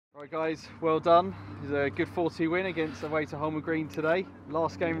Right guys, well done. It's a good 4-2 win against away to Holmer Green today.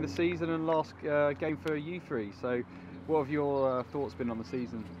 Last game of the season and last game for you three. So what have your thoughts been on the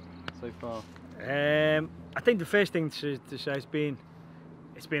season so far? I think the first thing to say it's been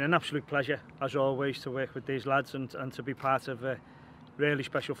an absolute pleasure as always to work with these lads and to be part of a really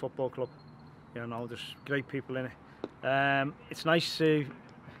special football club. You know, there's great people in it. It's nice to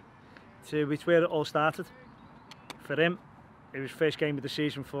it's where it all started. For him, it was first game of the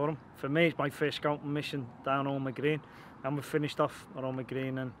season for him. For me, it's my first scouting mission down Holmer Green, and we've finished off at Holmer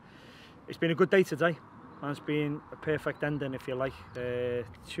Green, and it's been a good day today. And it's been a perfect ending, if you like. 2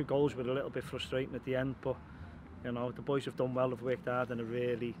 goals were a little bit frustrating at the end, but you know the boys have done well. They've worked hard in a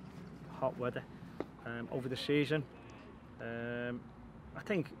really hot weather over the season. I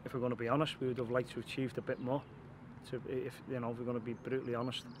think, if we're going to be honest, we would have liked to have achieved a bit more. If we're going to be brutally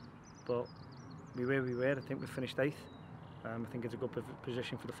honest, but we were. I think we finished 8th. I think it's a good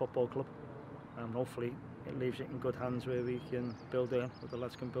position for the football club, and hopefully it leaves it in good hands where we can build on, where the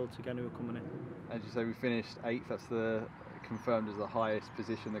lads can build together who are coming in. As you say, we finished 8th. That's confirmed as the highest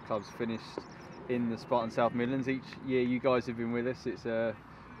position the club's finished in the Spartan South Midlands. Each year you guys have been with us, it's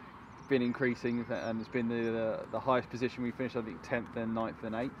been increasing, and it's been the highest position we finished. I think 10th, then 9th,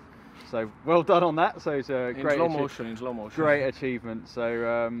 and 8th. So well done on that. So it's a great in slow motion. Great achievement.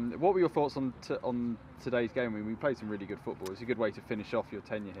 So what were your thoughts on today's game? I mean, we played some really good football. It's a good way to finish off your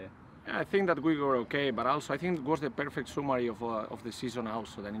tenure here. Yeah, I think that we were okay, but also I think it was the perfect summary of the season.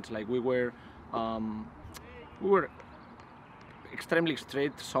 Also, then it's like we were extremely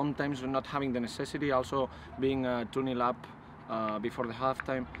straight. Sometimes not having the necessity. Also being 2-0 up before the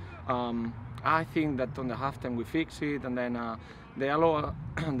halftime. I think that on the halftime we fixed it, and then they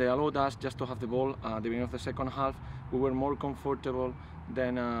allowed us just to have the ball at the beginning of the second half. We were more comfortable.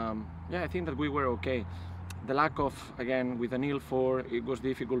 Then yeah, I think that we were okay. The lack of, again, with a 0-4, it was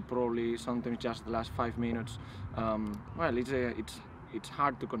difficult probably, sometimes just the last 5 minutes. Well, it's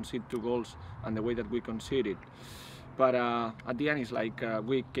hard to concede 2 goals and the way that we conceded. But at the end, it's like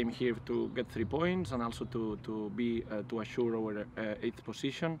we came here to get 3 points and also to assure our 8th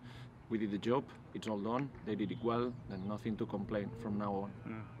position. We did the job, it's all done, they did it well, and nothing to complain from now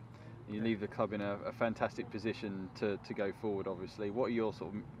on. You leave the club in a fantastic position to go forward, obviously. What are your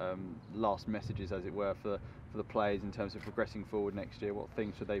sort of last messages, as it were, for the players in terms of progressing forward next year? What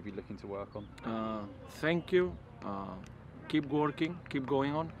things should they be looking to work on? Thank you, keep working, keep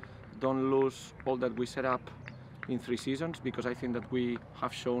going on, don't lose all that we set up in 3 seasons, because I think that we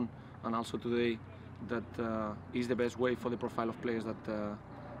have shown, and also today, that is the best way for the profile of players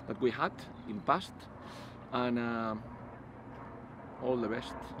that we had in past, and all the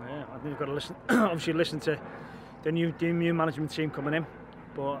best. Yeah, I think you've got to listen. Obviously, listen to the new management team coming in,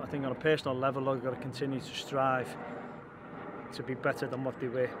 but I think on a personal level, they've got to continue to strive to be better than what they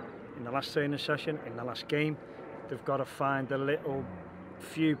were in the last training session, in the last game. They've got to find a little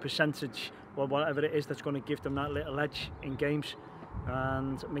few percentage, or whatever it is, that's going to give them that little edge in games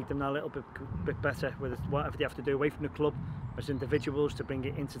and make them a little bit better with whatever they have to do away from the club as individuals to bring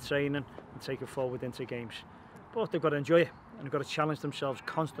it into training and take it forward into games. But they've got to enjoy it, and they've got to challenge themselves,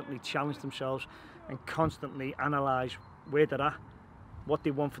 constantly challenge themselves, and constantly analyse where they're at, what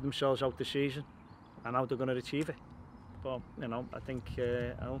they want for themselves out the season, and how they're going to achieve it. But you know, I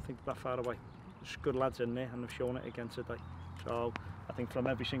don't think that far away. There's good lads in there, and they've shown it again today. So I think from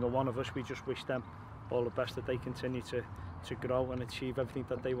every single one of us, we just wish them all the best, that they continue to grow and achieve everything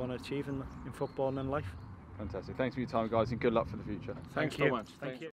that they want to achieve in football and in life. Fantastic. Thanks for your time, guys, and good luck for the future. Thanks so much. Thank you.